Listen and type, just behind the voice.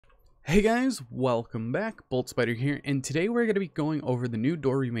Hey guys, welcome back. Bolt Spider here, and today we're going to be going over the new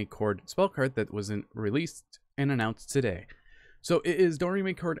Doremichord spell card that was released and announced today. So it is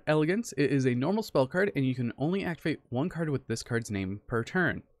Doremichord Elegance. It is a normal spell card, and you can only activate one card with this card's name per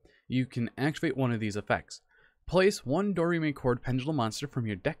turn. You can activate one of these effects. Place one Doremichord Pendulum monster from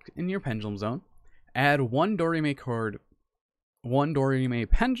your deck in your Pendulum Zone. Add one Dorime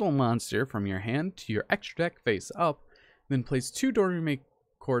Pendulum monster from your hand to your extra deck face up. Then place two Doremichord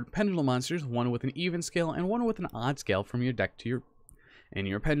Pendulum monsters, one with an even scale and one with an odd scale from your deck to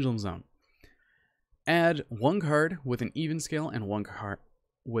your Pendulum Zone. Add one card with an even scale and one card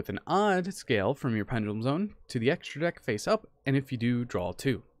with an odd scale from your Pendulum Zone to the extra deck face up, and if you do, draw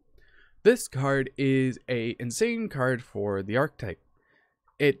two. This card is a insane card for the archetype.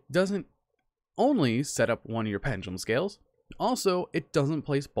 It doesn't only set up one of your pendulum scales, also it doesn't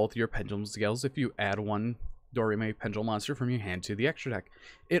place both of your pendulum scales if you add one Dorime Pendulum monster from your hand to the extra deck.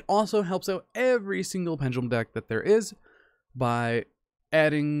 It also helps out every single pendulum deck that there is by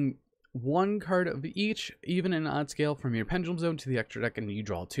adding one card of each, even an odd scale, from your Pendulum Zone to the extra deck, and you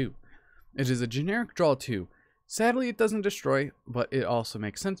draw two. It is a generic draw two. Sadly, it doesn't destroy, but it also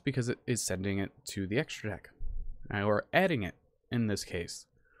makes sense because it is sending it to the extra deck, or adding it in this case.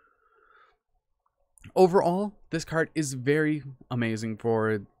 Overall, this card is very amazing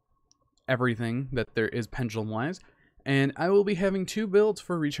for everything that there is pendulum wise, and I will be having two builds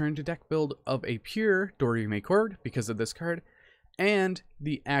for return to deck build of a pure Doremichord because of this card, and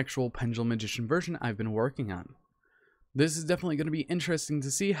the actual Pendulum Edition version I've been working on. This is definitely going to be interesting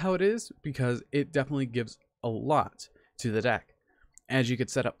to see how it is, because it definitely gives a lot to the deck, as you could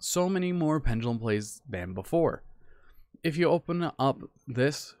set up so many more pendulum plays than before. If you open up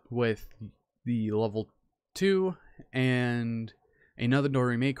this with the level 2 and another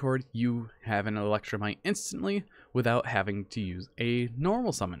Doremichord, you have an Electromite instantly without having to use a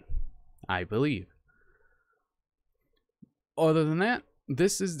normal summon, I believe. Other than that,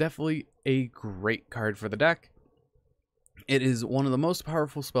 this is definitely a great card for the deck. It is one of the most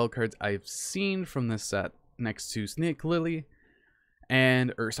powerful spell cards I've seen from this set, next to Snake Lily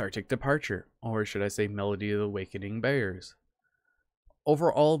and Arctic Departure, or should I say Melody of the Awakening Bears.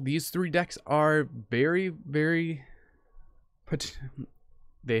 Overall, these three decks are very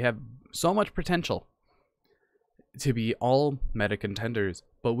they have so much potential to be all meta contenders,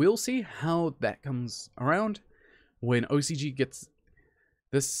 but we'll see how that comes around when OCG gets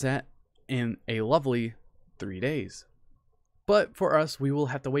this set in a lovely 3 days. But for us, we will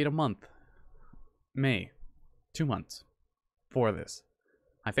have to wait a month. May. 2 months for this.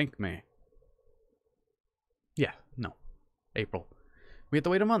 I think May. Yeah, no. April. We have to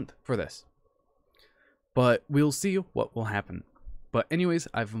wait a month for this. But we'll see what will happen. But anyways,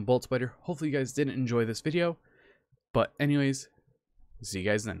 I've been Bolt Spider. Hopefully you guys didn't enjoy this video. But anyways, see you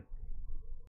guys then.